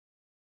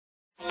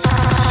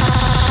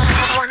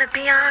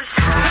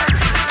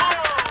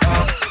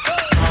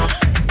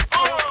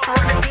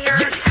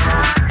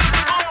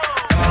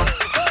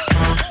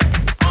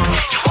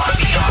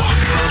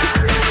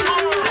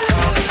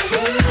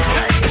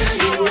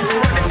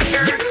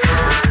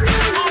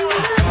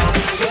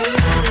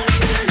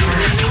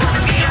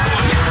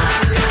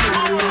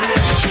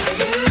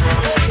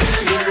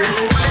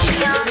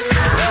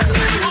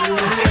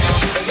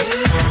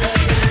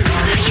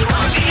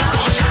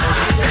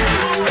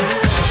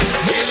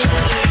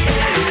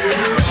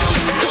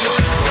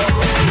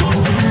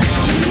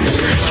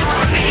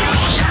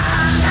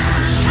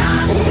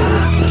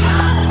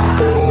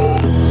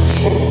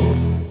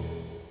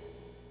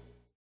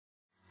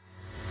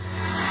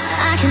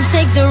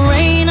Take the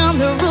rain on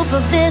the roof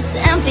of this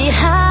empty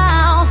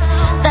house.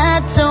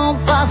 That don't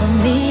bother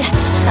me.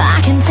 I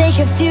can take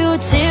a few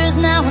tears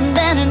now and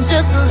then and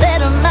just let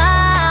them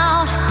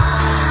out.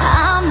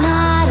 I'm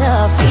not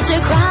afraid to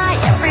cry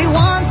every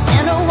once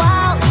in a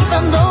while,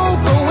 even though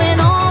going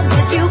on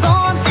with you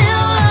gone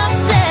still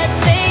upsets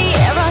me.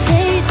 There are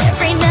days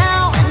every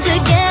now and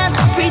again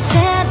I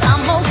pretend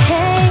I'm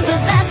okay,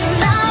 but that's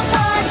not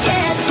what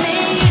gets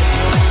me.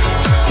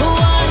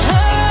 What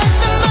hurts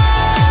the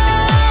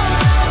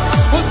most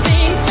was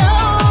being so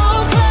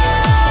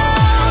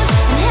close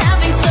and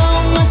having so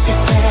much to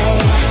say.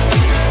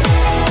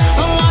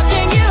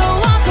 Watching you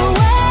walk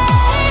away,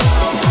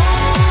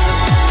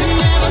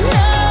 never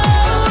knowing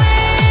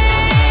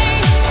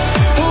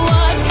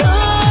what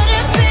could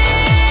have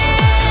been.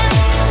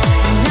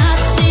 Not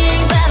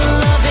seeing that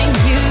loving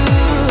you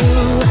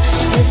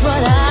is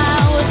what I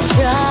was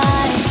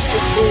trying to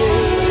do.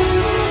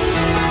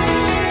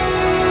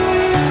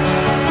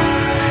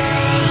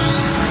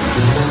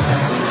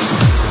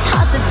 It's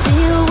hard to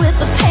deal with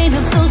the pain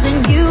of losing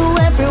you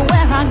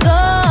everywhere I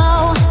go,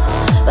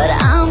 but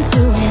I'm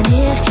doing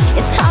it.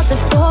 It's hard to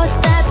force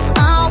that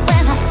smile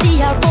when I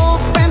see our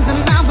old friends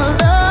and I'm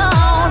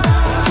alone.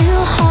 It's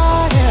still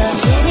harder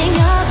getting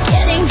up,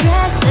 getting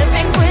dressed,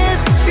 living with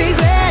this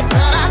regret.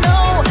 But I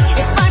know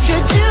if I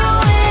could do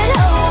it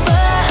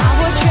over, I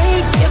would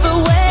trade, give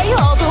away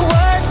all the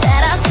words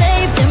that I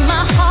saved in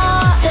my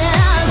heart, that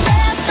I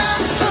left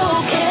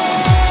unspoken.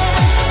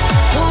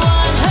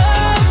 What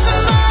hurts the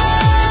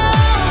most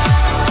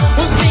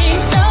was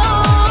being so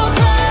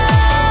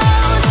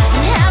close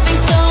and having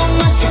so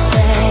much to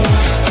say.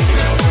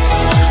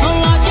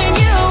 Watching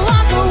you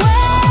walk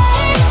away,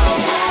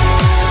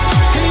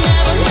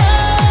 never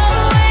knowing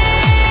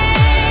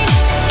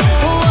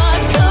what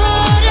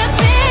could have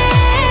been.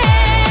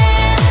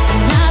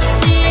 Not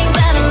seeing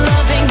that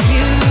loving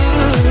you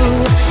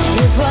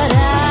is what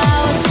I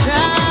was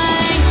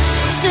trying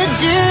to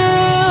do.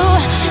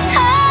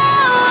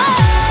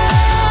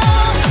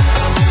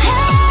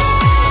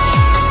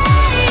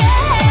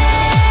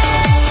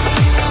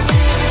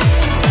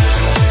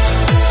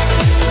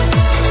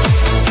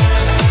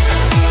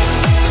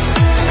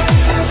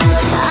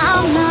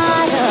 I'm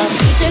not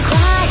afraid to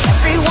cry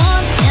every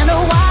once in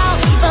a while,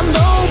 even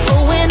though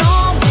going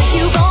on with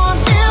you gone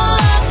still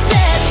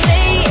upsets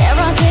me. There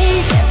are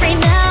days every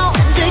now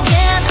and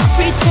again I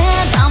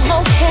pretend I'm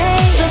okay,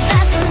 but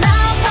that's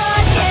not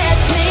what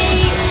gets me.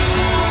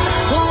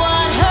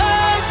 What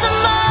hurts the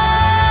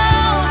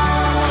most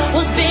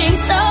was being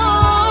so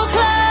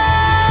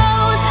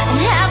close and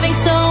having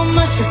so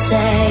much to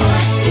say.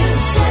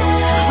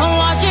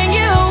 Watching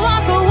you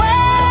walk away,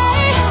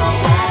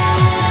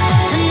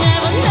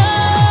 never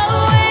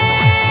knowing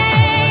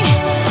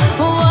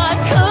what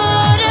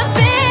could have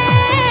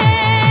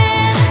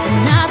been.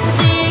 Not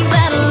seeing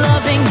that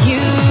loving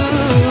you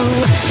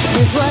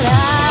is what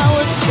I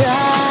was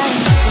trying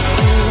to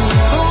do.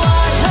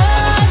 What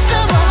hurts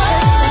the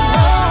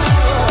most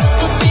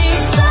was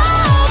being so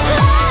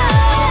close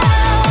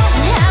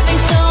and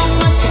having so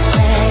much to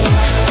say.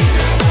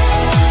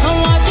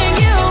 Watching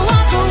you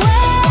walk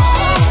away,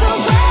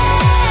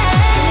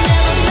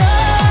 never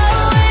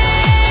knowing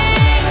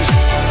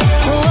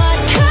what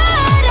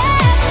could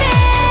have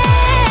been.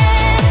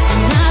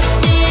 Not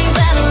seeing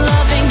that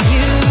loving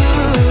you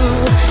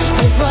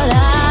is what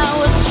I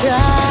was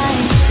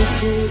trying to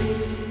do.